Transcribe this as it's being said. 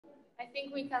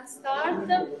think we can start.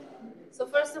 So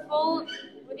first of all,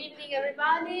 good evening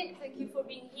everybody. Thank you for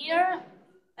being here.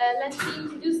 Let me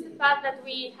introduce the fact that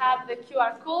we have the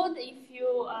QR code. If you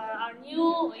are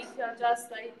new, if you are just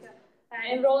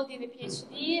enrolled in the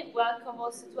PhD, welcome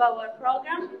also to our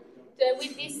program.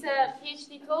 With this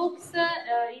PhD talks,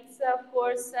 it's of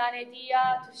course an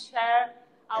idea to share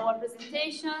our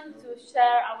presentation, to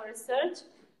share our research.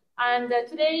 And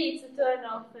today it's the turn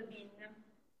of Bin.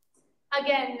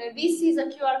 Again, this is a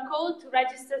QR code to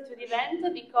register to the event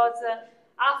because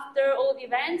after all the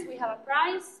events we have a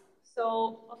prize.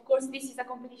 So of course this is a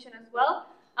competition as well.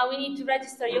 And we need to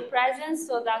register your presence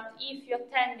so that if you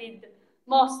attended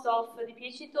most of the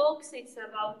PhD talks, it's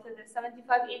about the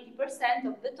 75–80%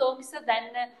 of the talks,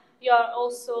 then you are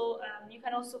also you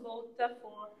can also vote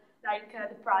for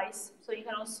the prize. So you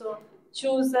can also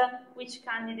choose which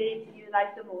candidate you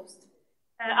like the most.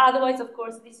 Otherwise, of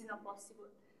course, this is not possible.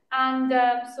 And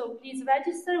so please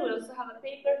register. We also have a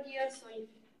paper here, so if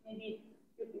maybe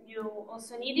you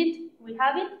also need it, we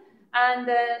have it. And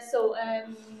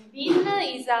Bin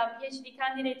is a PhD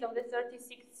candidate of the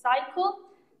 36th cycle.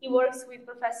 He works with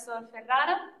Professor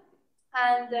Ferrara,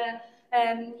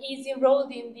 and he's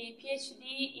enrolled in the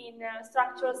PhD in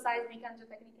structural seismic and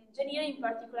geotechnical engineering. In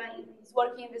particular, he's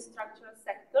working in the structural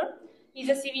sector. He's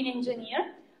a civil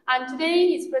engineer, and today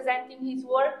he's presenting his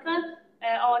work on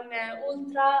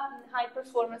ultra high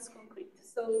performance concrete.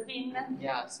 So, Bin.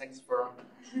 Yeah, thanks for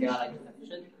the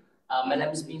introduction. My name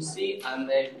is Bin Si. I'm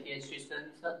a PhD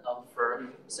student of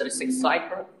 36th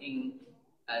cycle in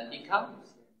DCAM.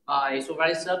 My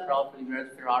supervisor, Prof.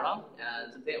 Ferrara,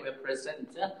 and today we present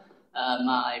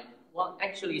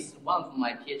it's one of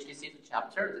my PhD thesis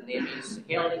chapter. The name is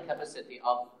Handling Capacity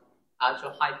of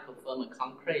Ultra High Performance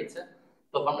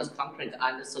Concrete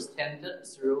and Sustained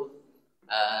Through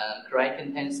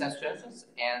Correcting Tensile Stresses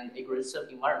and Aggressive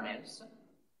Environments.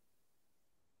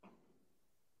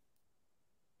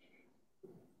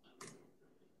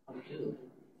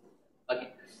 Okay.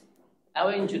 I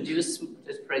will introduce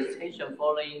this presentation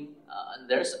following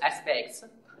there's aspects: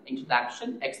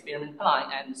 introduction, experiment plan,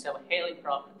 and self-healing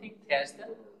property test,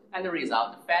 and the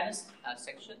result. The final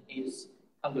section is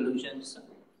conclusions.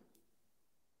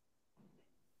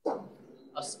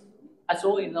 As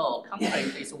we know,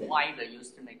 concrete is a widely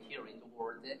used material in the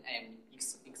world and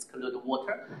exclude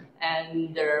water.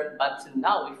 But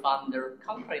now we found the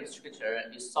concrete structure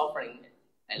is suffering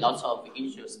a lot of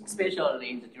issues,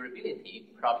 especially the durability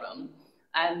problem.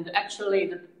 And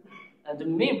actually, the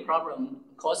main problem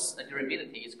causes the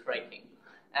durability is cracking,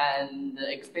 and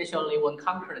especially when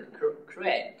concrete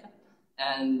crack.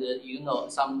 And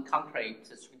some concrete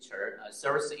structure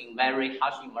serves in very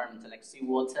harsh environment like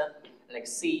seawater, like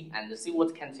sea, and the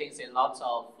seawater contains a lot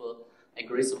of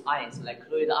aggressive ions like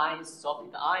fluid ions,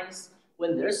 solid ions.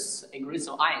 When there's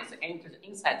aggressive ions enter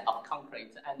inside of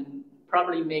concrete and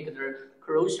probably make the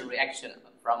corrosion reaction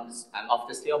from of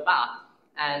the steel bar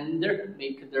and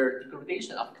make the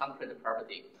degradation of concrete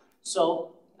property.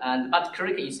 So, but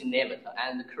crack is inevitable,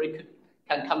 and crack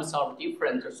can come from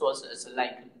different sources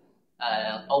like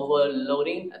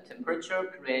overloading, temperature,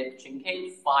 create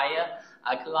shrinkage, fire,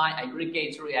 alkaline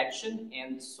aggregate reaction,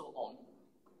 and so on.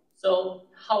 So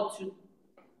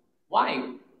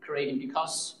why cracking?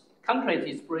 Because concrete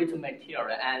is brittle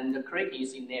material and the crack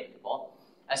is inevitable.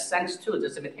 Thanks to the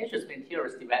cementitious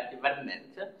materials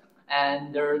development,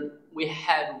 and we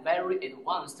have very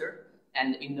advanced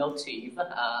and innovative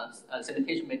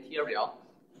cementitious material,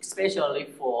 especially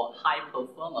for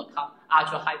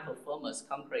ultra high performance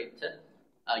concrete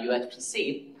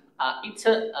UHPC. It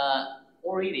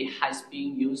already has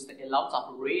been used in a lot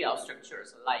of real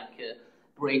structures like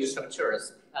bridge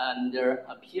structures and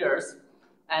piers.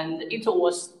 And it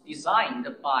was designed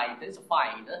by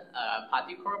densified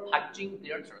particle packaging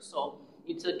filter, so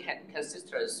it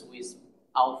consists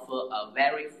of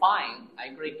very fine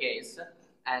aggregates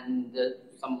and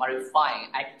some very fine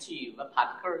active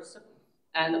particles.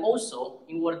 And also,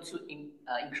 in order to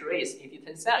increase its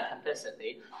tensile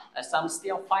capacity, some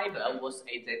steel fiber was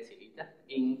added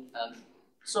in.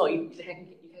 So you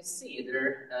can see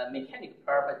the mechanical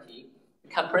property,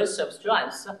 compressive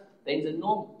strength. Then the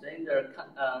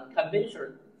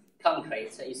conventional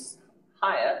concrete is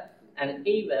higher, and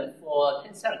even for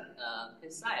tensile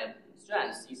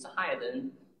strength is higher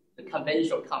than the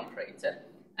conventional concrete.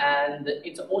 And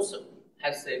it also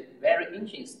has a very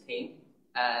interesting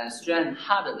strength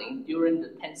hardening during the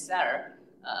tensile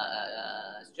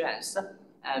strength,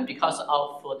 and because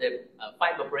of the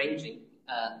fiber branching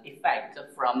effect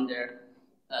from the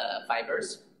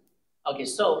fibers. Okay,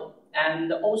 so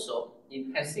and also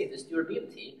you can see this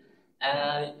durability.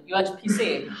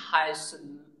 UHPC has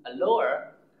a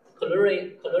lower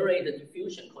chloride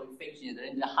diffusion coefficient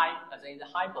in the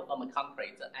high performance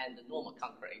concrete and the normal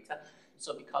concrete.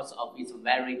 So because of its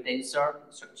very denser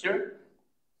structure,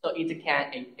 so it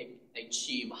can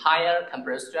achieve higher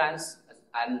compressive strength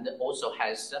and also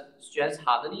has stress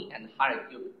hardening and higher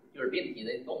durability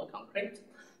than normal concrete.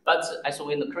 But as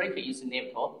we know, cracking is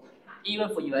inevitable, even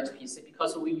for UHPC,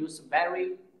 because we use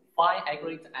very fine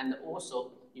aggregate and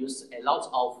also use a lot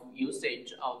of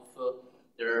usage of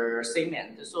the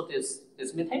cement. So this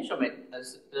cementation,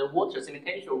 the water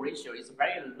cementation ratio is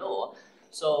very low.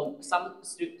 So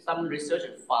some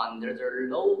researchers found that the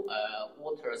low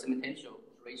water cementation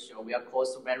ratio will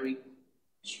cause very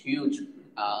huge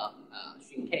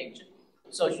shrinkage.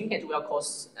 So shrinkage will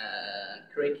cause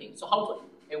cracking. So how to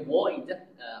avoid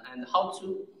and how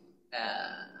to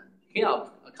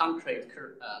help a concrete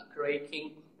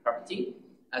cracking property,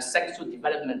 thanks to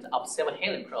development of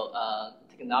self-healing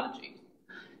technology.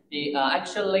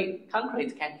 Actually,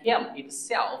 concrete can help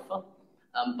itself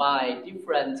by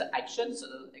different actions.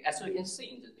 As we can see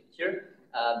in the picture,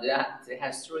 there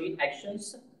has three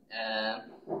actions: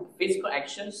 physical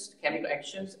actions, chemical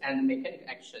actions, and mechanical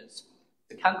actions.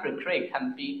 The concrete crack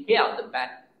can be held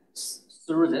back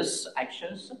through these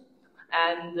actions,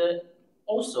 and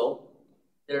also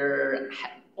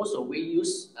we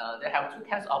use they have two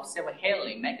kinds of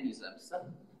self-healing mechanisms.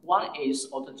 One is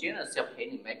autogenous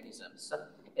self-healing mechanisms.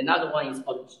 Another one is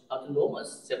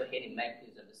autonomous self-healing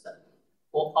mechanisms.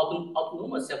 For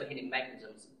autonomous self-healing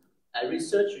mechanisms,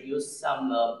 researchers use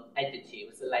some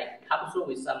additives like capsule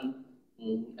with some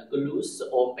glues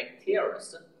or bacteria.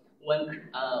 When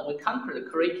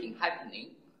concrete cracking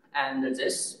happening, and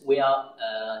this will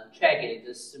trigger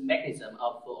this mechanism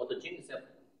of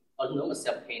autonomous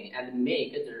self-healing and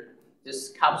make this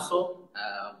capsule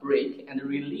break and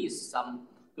release some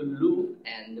glue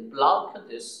and block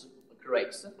this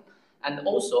cracks. And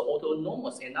also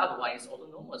another one is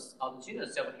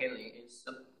autogenous self-healing is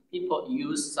people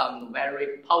use some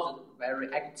very positive, very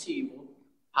active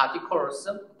particles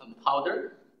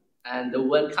powder, and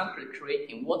when concrete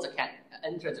cracking, water can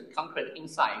enter the concrete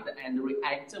inside and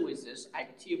react with this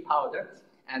active powder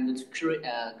and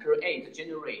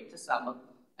generate some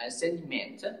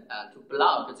sediment to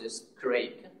block this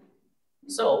crack.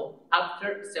 So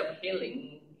after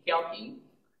self-healing helping,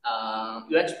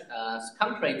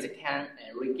 concrete can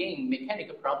regain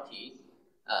mechanical property,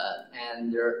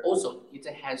 and also it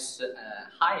has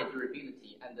higher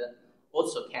durability and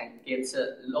also can get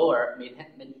lower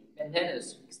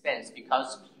maintenance expense,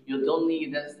 because you don't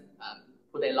need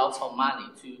put a lot of money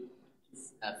to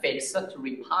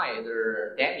repair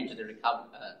the damaged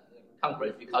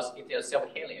concrete, because it is a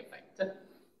self-healing effect.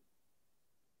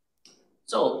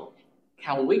 So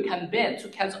can we combine two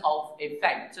kinds of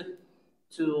effects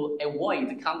to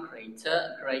avoid concrete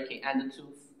cracking and to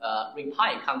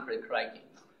repair concrete cracking?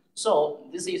 So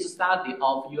this is a study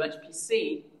of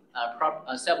UHPC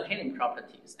self-healing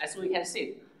properties. As we can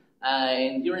see,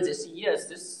 during these years,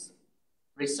 this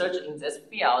research in this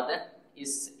field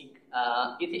is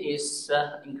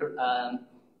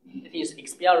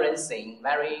experiencing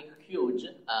very huge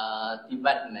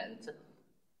development.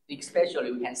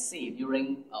 Especially, we can see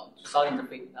during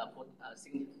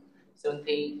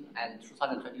 2017 and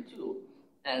 2022,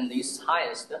 and is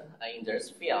highest in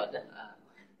this field.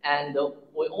 And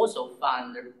we also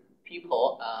found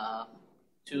people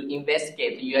to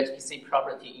investigate UHPC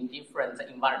property in different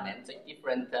environments,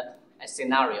 different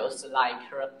scenarios, like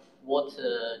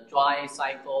water, dry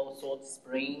cycle, salt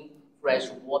spring, fresh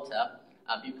water,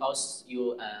 because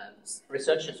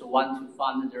researchers want to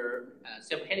find the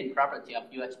self-healing property of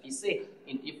UHPC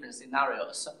in different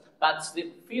scenarios. But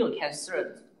the field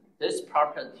concerned this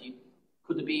property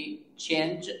could be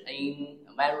changed in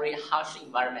a very harsh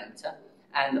environment,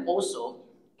 and also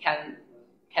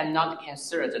cannot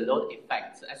consider the load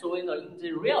effect. As we know, in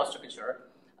the real structure,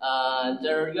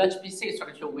 the UHPC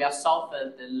structure will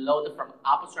suffer the load from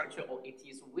upper structure or it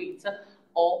is weight,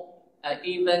 or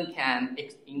even can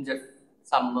in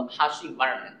some harsh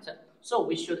environment. So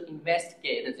we should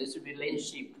investigate this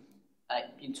relationship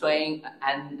between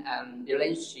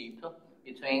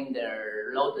the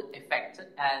load effect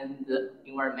and the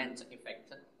environmental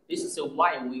effect. This is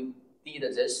why we did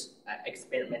this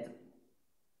experiment.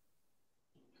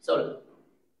 So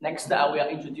next, I will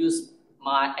introduce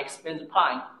my experiment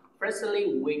plan.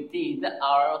 Firstly, we did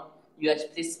our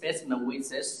UHPC specimen with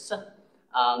this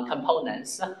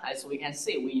components. As we can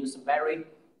see, we use very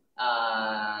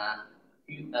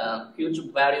huge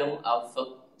volume of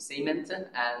cement,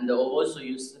 and also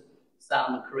use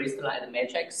some crystalline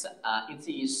matrix. It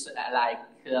is like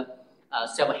a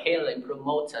self-healing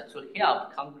promoter to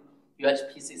help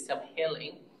UHPC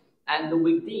self-healing, and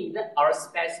we did our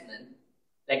specimen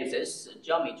like this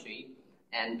geometry,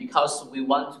 and because we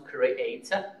want to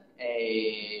create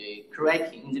a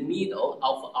cracking in the middle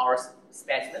of our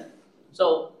specimen,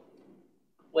 so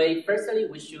firstly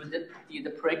we should do the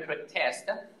pre-crack test,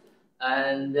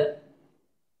 and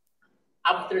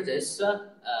after this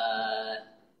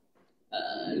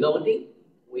loading,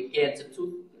 we set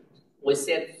two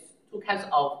kinds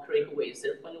of crack width,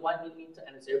 0.1 millimeter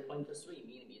and 0.3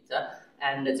 millimeter,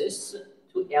 and this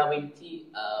two LVT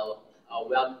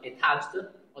will attached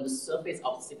on the surface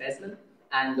of the specimen,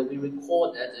 and we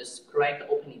record this crack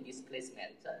opening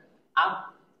displacement.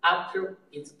 After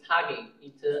its target,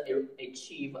 it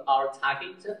achieve our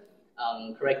target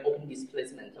crack opening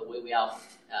displacement, we will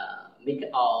make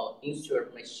our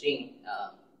insert machine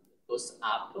goes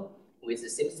up with the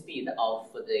same speed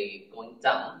of the going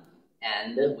down,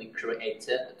 and we create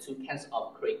two kinds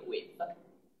of crack width.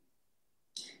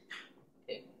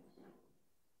 Okay.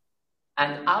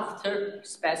 And after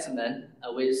specimen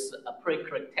with a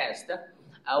pre-crack test,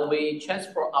 we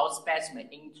transfer our specimen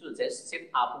into this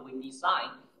setup we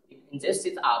design. In this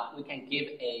setup, we can give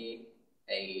a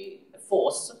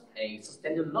force, a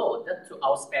sustained load to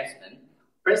our specimen.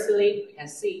 Firstly, we can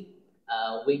see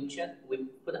we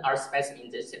put our specimen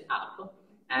in this setup,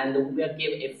 and we will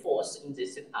give a force in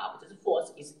this setup. This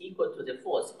force is equal to the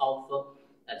force of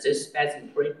this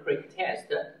specimen pre-crack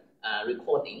test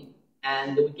recording,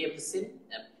 and we give the same.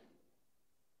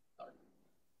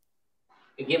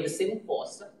 We give the same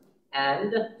force,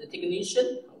 and the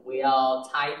technician will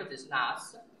tighten this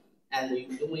nuts, and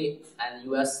you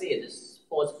will see this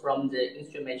force from the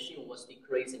instrument machine was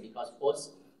decreasing because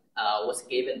force was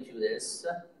given to this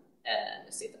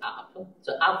setup.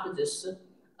 So after this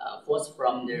force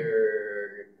from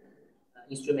the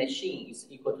instrument machine is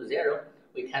equal to 0,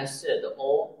 we can see that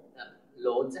all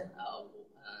loads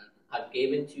are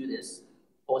given to this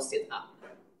force setup.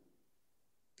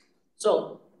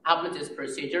 So after these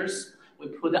procedures, we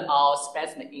put our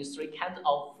specimen in 3 cans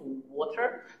of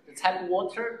water. The type of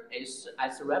water is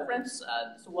as a reference.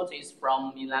 This water is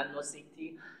from Milano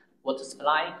City water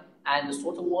supply, and the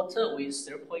salt water with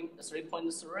 3.3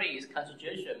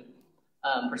 concentration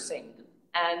percent.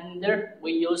 And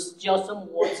we use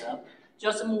gypsum water.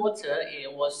 Gypsum water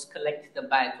was collected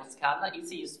by Toscana.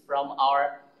 It is from one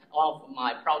of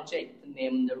my project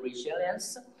named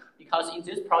Resilience. Because in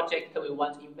this project, we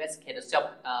want to investigate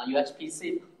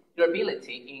UHPC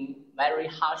durability in very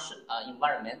harsh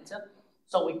environment.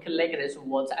 So we collect this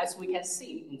water. As we can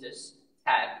see in this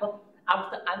tab,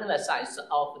 after analysis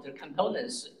of the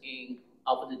components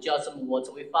of the gypsum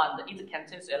water, we found that it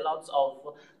contains a lot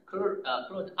of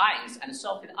chloride ions and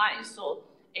sulfate ions. So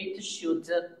it should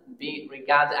be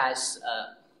regarded as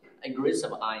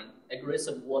aggressive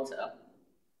water.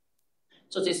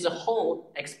 So this is the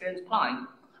whole experience plan.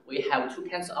 We have 2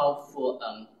 kinds of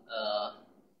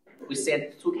we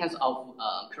set 2 kinds of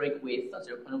crack width,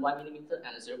 0.1 millimeter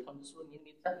and 0.3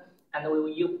 millimeter, and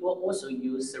we will also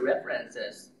use the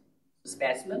references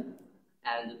specimen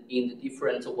and in the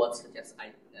different words that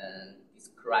I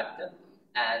described,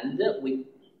 and we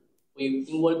in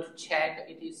order to check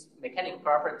it is mechanical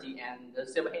property and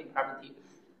self-healing property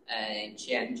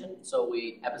change. So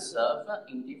we observe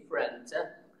in different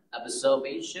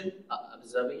observation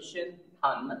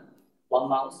time, 1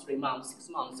 month, 3 months, 6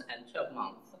 months, and 12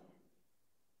 months.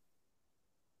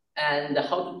 And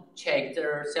how to check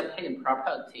the self-healing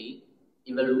property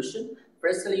evolution?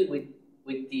 Firstly, we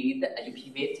did a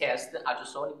UPV test,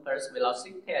 ultrasonic pulse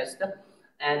velocity test,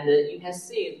 and you can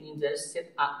see in this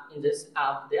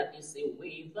setup there is a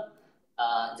wave.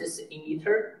 This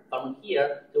emitter from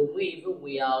here, the wave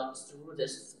will through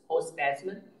this whole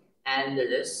specimen, and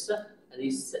this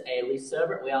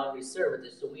receiver will receive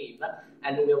this wave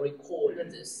and will record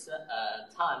this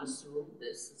time through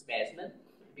this specimen,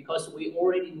 because we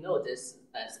already know this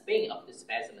spin of the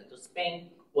specimen. The spin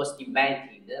was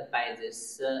divided by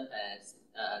this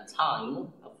time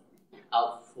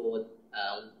of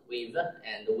wave,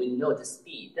 and we know the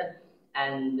speed.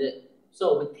 And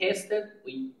so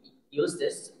we use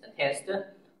this test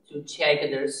to check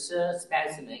this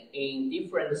specimen in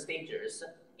different stages: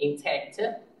 intact,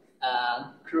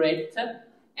 cracked,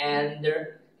 and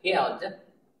healed.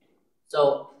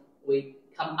 So we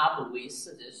come up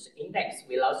with this index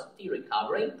velocity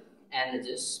recovery, and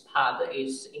this part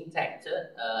is intact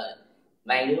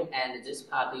value, and this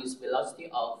part is velocity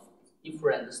of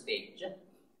different stage.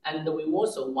 And we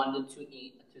also wanted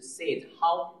to see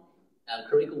how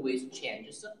critical width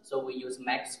changes. So we use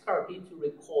microscopy to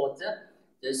record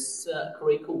this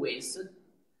critical width,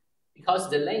 because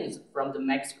the length from the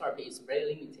microscopy is very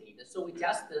limited. So we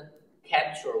just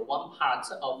capture one part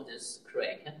of this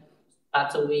creek,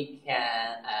 but we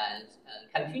can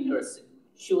continuously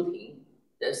shooting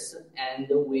this, and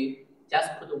we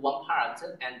just put one part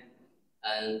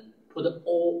and put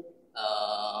all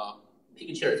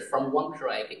pictures from one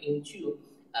creek into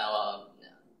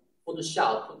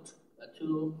Photoshop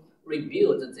to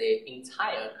rebuild the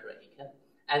entire creek.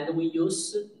 And we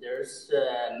use there's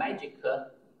magic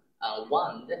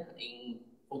wand in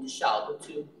Photoshop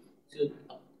to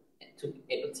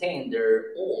obtain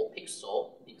the all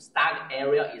pixel. The dark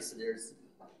area is there's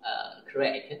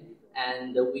creek,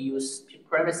 and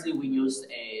previously we used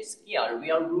a scale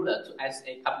real ruler to as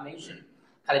a calibration,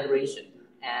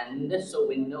 and so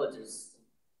we know this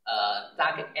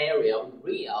dark area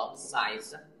real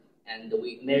size, and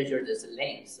we measure this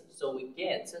length. So we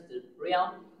get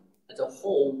the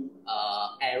whole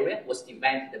area was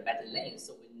divided by the length.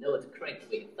 So we know the creek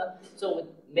width. So we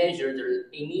measure the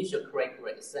initial creek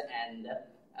width and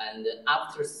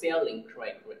after selling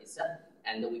creek width,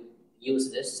 and we use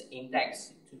this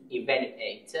index to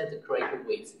evaluate the creek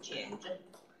width change.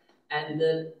 And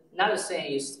another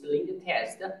thing is splitting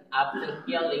test. After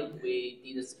healing, we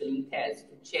did a splitting test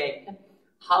to check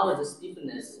how the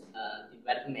stiffness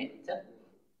development.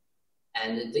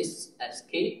 And this as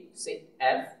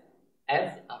KCF,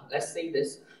 let's say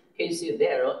this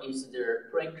KC0 is the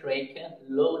pre-creek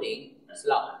loading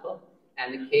slope,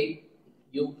 and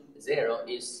KU0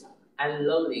 is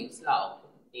unloading slope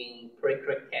in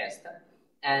pre-creek test.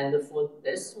 And for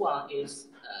this one is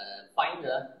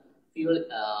final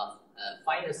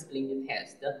splitting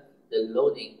test, the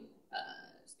loading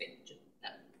stage.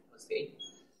 Okay.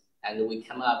 And we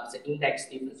come up with the index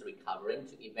stiffness recovery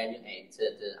to evaluate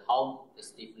how the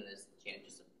stiffness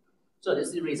changes. So this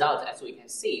is the result, as we can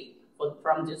see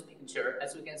from this picture.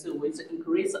 As we can see, with the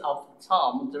increase of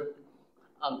time, the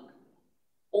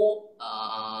all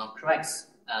cracks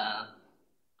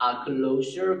are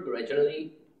closure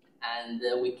gradually, and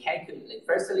we calculate.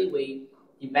 Firstly, we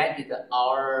divided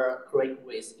our crack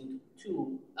width into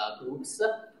two groups.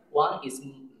 One is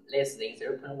less than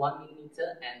 0.1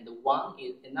 millimeter, and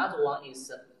another one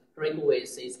is crack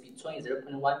width is between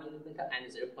 0.1 millimeter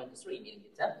and 0.3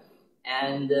 millimeter.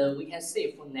 And we can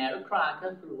see for narrow crack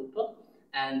group,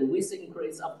 and with the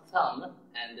increase of time,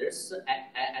 and there's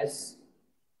as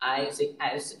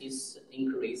ICS is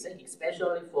increasing,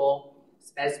 especially for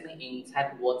specimen in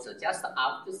tap water. Just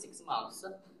after 6 months,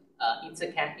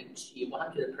 it can achieve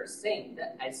 100%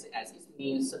 ICS. It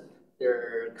means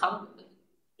the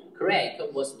crack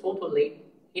was totally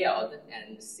healed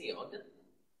and sealed.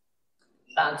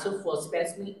 But for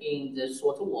specimen in the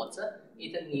salt water,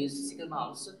 it needs 6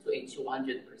 months to achieve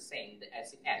 100%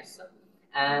 ICS.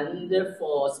 And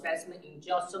for specimen in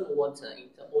geosol water,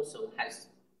 it also has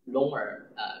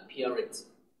longer period.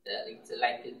 It's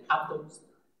like after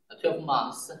 12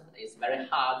 months, it's very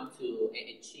hard to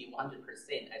achieve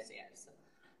 100% ICS.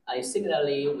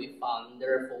 Similarly, we found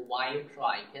for wine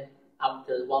crack,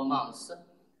 after 1 month,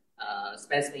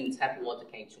 specimen in tap water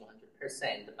can achieve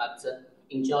 100%, but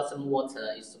in geosol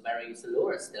water, it's very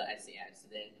slower still ICS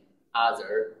than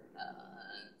other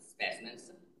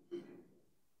specimens.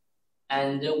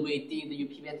 And we did the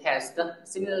UPV test.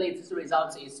 Similarly, this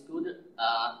result is good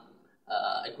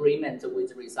agreement with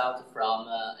the result from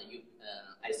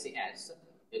ICS.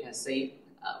 You can see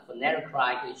for narrow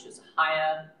crack, it shows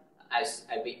higher as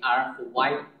IVR. For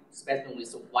wide specimen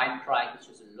with wide crack, it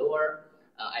shows lower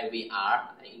IVR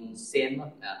in same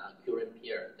current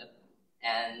period.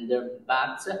 And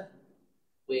but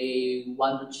we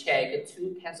want to check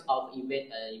two kinds of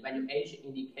evaluation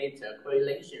indicator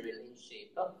correlation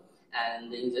relationship.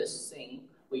 And in this thing,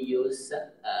 we use,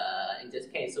 in this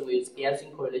case, we use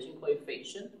Gaussian correlation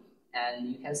coefficient. And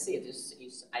you can see this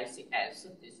is ICS,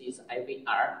 this is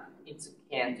IVR.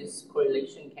 This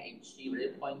correlation can achieve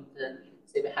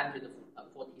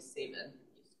 0.747, is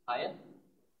higher.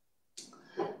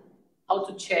 How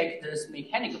to check this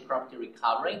mechanical property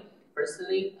recovery?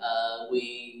 Firstly,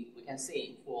 we can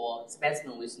see for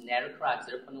specimen with narrow crack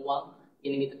 0.1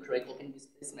 millimeter crack open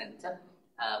displacement,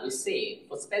 we see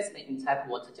for specimen in tap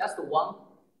water just one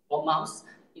month,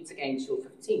 it's going to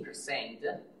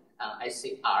 15%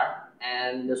 ICR,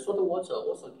 and the salt water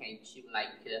also can achieve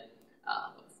like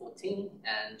 14,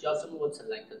 and geosol water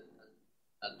like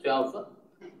 12.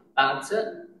 But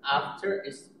after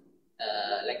it's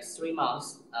like 3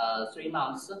 months,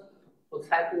 for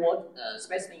tap water,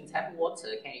 specimen in tap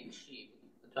water can achieve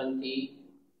 27%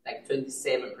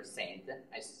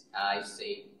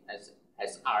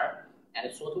 ICR, and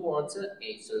salt water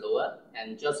is lower,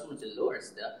 and geosol the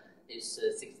lowest is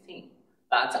 16.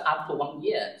 But after 1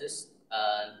 year, this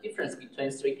difference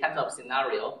between three kinds of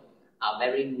scenario are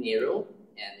very narrow,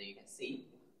 and you can see.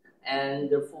 And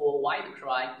for white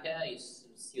cracks, it's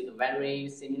still very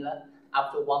similar.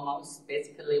 After 1 month,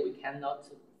 basically we cannot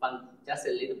find just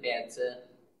a little bit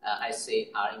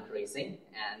IC are increasing,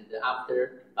 and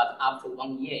after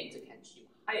 1 year it can achieve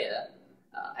higher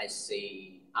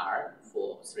ICR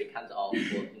for 3 kinds of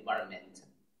environment.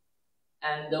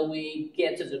 And we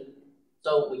get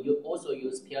so we also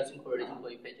use Pearson correlation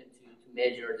coefficient to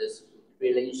measure this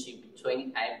relationship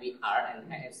between IVR and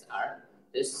ISR.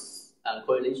 This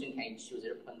correlation can issue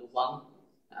 0.1,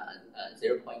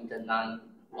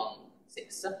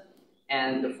 0.916,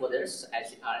 and for this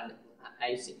ICR and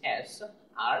ICS,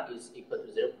 R is equal to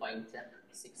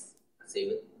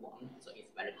 0.671, so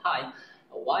it's very high.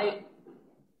 Why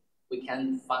we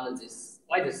can find this?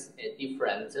 Why this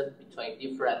difference between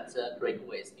different crack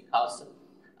widths? Because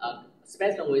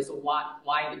specimen with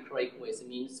wide crack width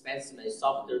means specimen is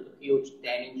suffered huge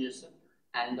damages,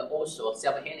 and also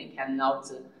self-healing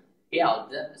cannot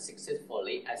healed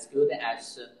successfully as good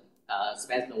as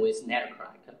specimen with narrow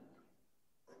crack.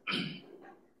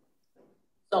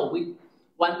 So we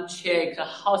want to check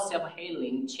how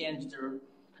self-healing changed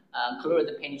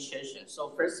chloride penetration. So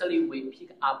firstly, we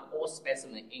pick up all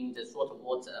specimens in the salt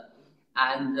water,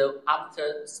 and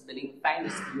after final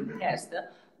spilling test,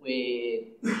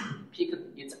 we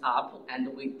picked it up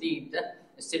and we did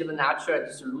a silver natural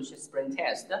dissolution spring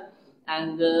test.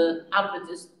 And after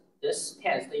this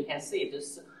test, you can see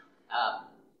this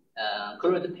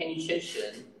chloride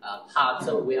penetration part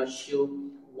will show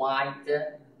white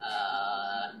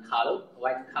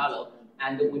color,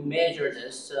 and we measure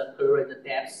this chloride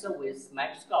depth with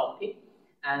microscopy,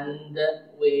 and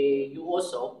you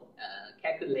also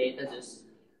calculate this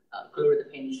chloride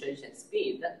penetration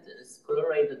speed. This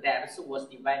chloride depth was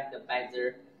divided by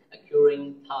the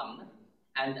occurring time,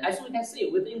 and as we can see,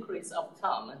 with the increase of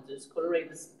time, this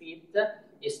chloride speed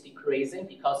is decreasing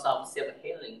because of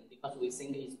self-healing, because we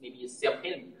think it's maybe a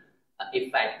self-healing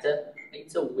effect.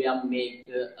 It will make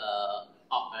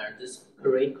this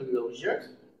chloride closure.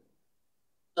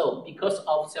 So because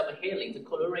of self-healing, the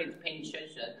chloride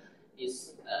penetration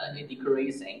is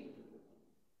decreasing.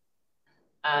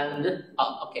 And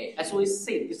okay, as we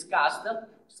discussed,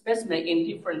 specimen in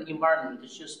different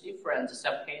environments shows different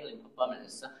self-healing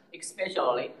performance,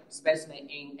 especially specimen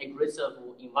in aggressive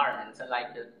environments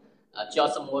like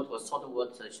geosm water or salt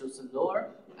water shows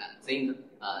lower than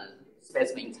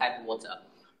specimen in tap water.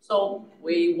 So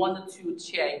we wanted to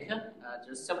check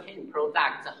the self-healing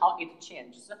product, how it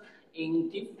changes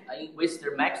with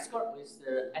the microscope, with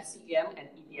the SEM and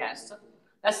EDS.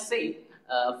 Let's see,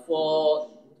 for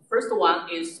the first one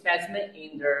is specimen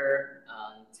in the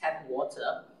tap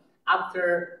water.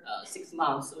 After 6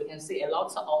 months, we can see a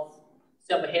lot of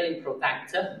self-healing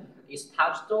product is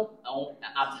touched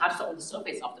on the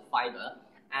surface of the fiber,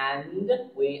 and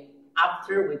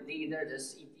after we did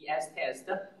this EDS test,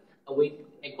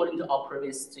 according to our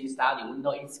previous study, we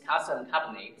know it's calcium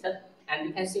carbonate, and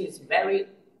you can see it's very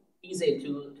easy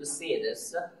to see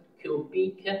this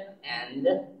cubic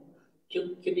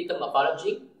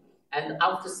morphology. And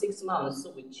after 6 months,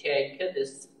 we check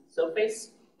this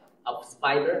surface of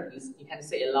fiber. You can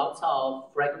see a lot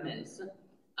of fragments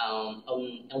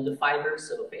on the fiber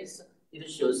surface. It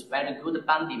shows very good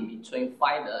bonding between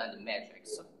fiber and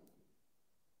matrix.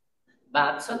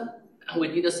 But we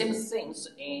did the same things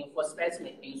for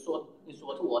specimen in salt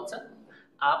water.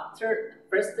 After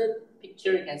first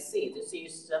picture, you can see this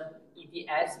is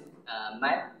EDS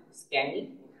map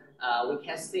scanning. We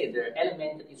can see the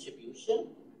element distribution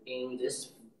in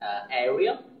this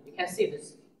area. You can see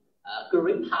this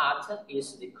green part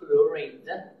is the chloride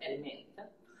element,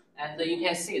 and you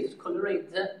can see the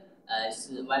chloride this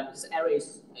area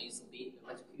is big,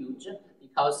 but huge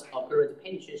because of chloride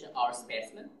penetration of our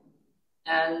specimen.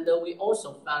 And we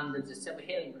also found the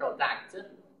self-healing product.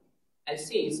 I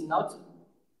see it's not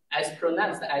as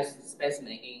pronounced as the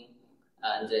specimen in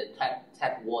the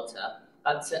tap water,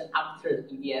 but after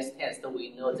the EDS test,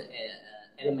 we know the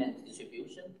element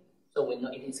distribution, so we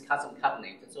know it is calcium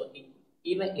carbonate. So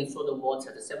even in salt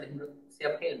water, the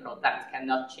self-healing product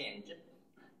cannot change.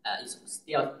 It's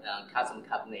still calcium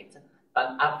carbonate.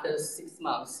 But after 6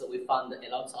 months, we found a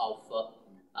lot of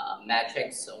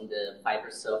matrix on the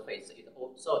fiber surface. It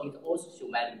also shows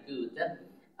very good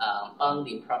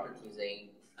bonding properties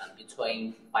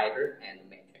between fiber and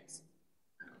matrix.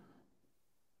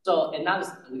 So another,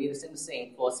 we did the same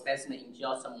thing for specimen in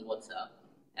geosm water.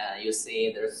 You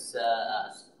see there's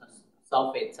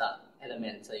sulfate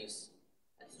element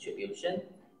distribution,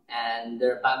 and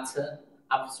but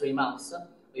after 3 months,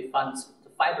 we found the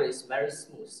fiber is very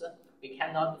smooth. We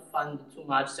cannot find too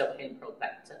much self-healing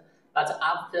product, But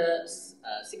after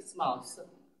 6 months,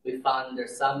 we found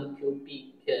some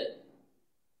cubic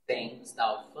thin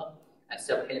stuff and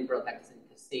self-healing products. You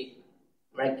can see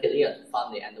very clear to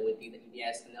find it, and we did the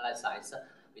EDS analysis.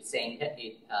 We think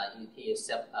it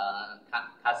is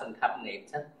calcium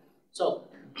carbonate. So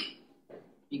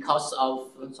because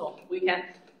of we can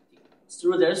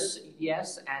through this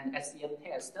EDS and SEM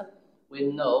test,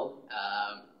 we know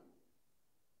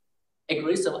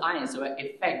aggressive ions will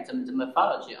affect the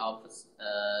morphology of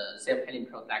self-healing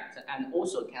product, and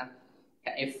also can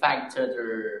affect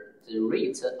the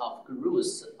rate of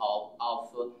growth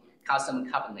of calcium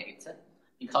carbonate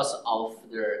because of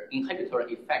the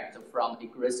inhibitory effect from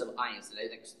aggressive ions,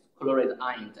 like chloride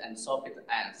ions and sulfate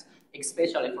ions,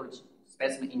 especially for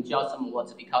specimen in geosm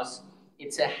water, because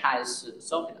it has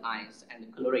sulfate ions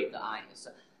and chloride ions,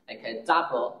 like a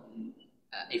double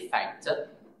effect.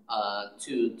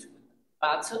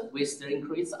 But with the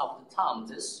increase of the time,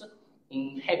 this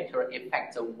inhibitory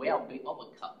effect will be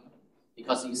overcome,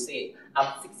 because you see,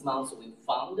 after 6 months, we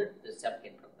found the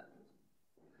self-healing product.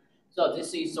 So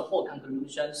this is the whole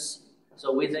conclusions.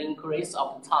 So with the increase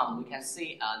of the time, we can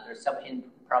see the self-healing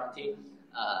property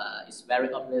is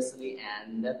very obviously,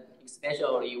 and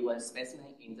especially when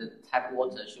specimen in the tap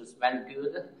water shows very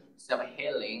good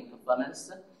self-healing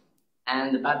performance.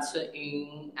 And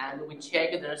we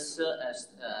check this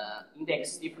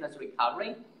index stiffness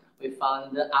recovery. We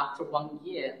found that after 1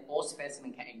 year, all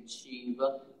specimens can achieve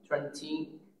 20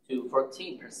 to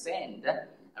 14%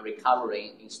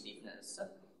 recovery in stiffness.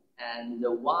 And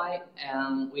why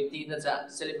we did the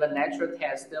cerebral natural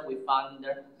test, we found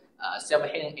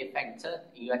self-healing effect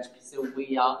in UHPC.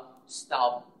 We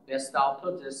stop this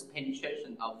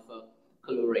penetration of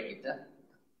chloride.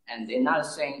 And another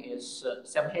thing is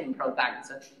self-healing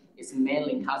product is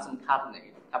mainly calcium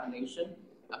carbonate,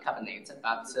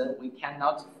 but we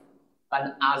cannot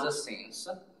find other things.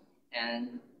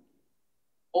 And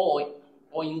all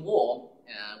in all,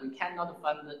 we cannot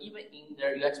find even in the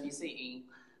UHPC in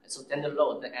standard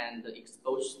load and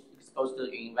exposed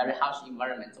in very harsh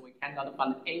environments, we cannot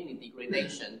find any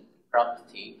degradation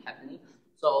property happening.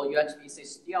 So UHPC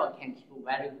still can keep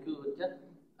very good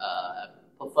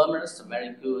performance,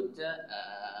 very good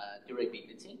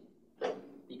durability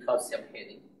because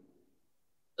self-healing.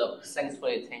 So thanks for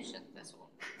your attention. That's all.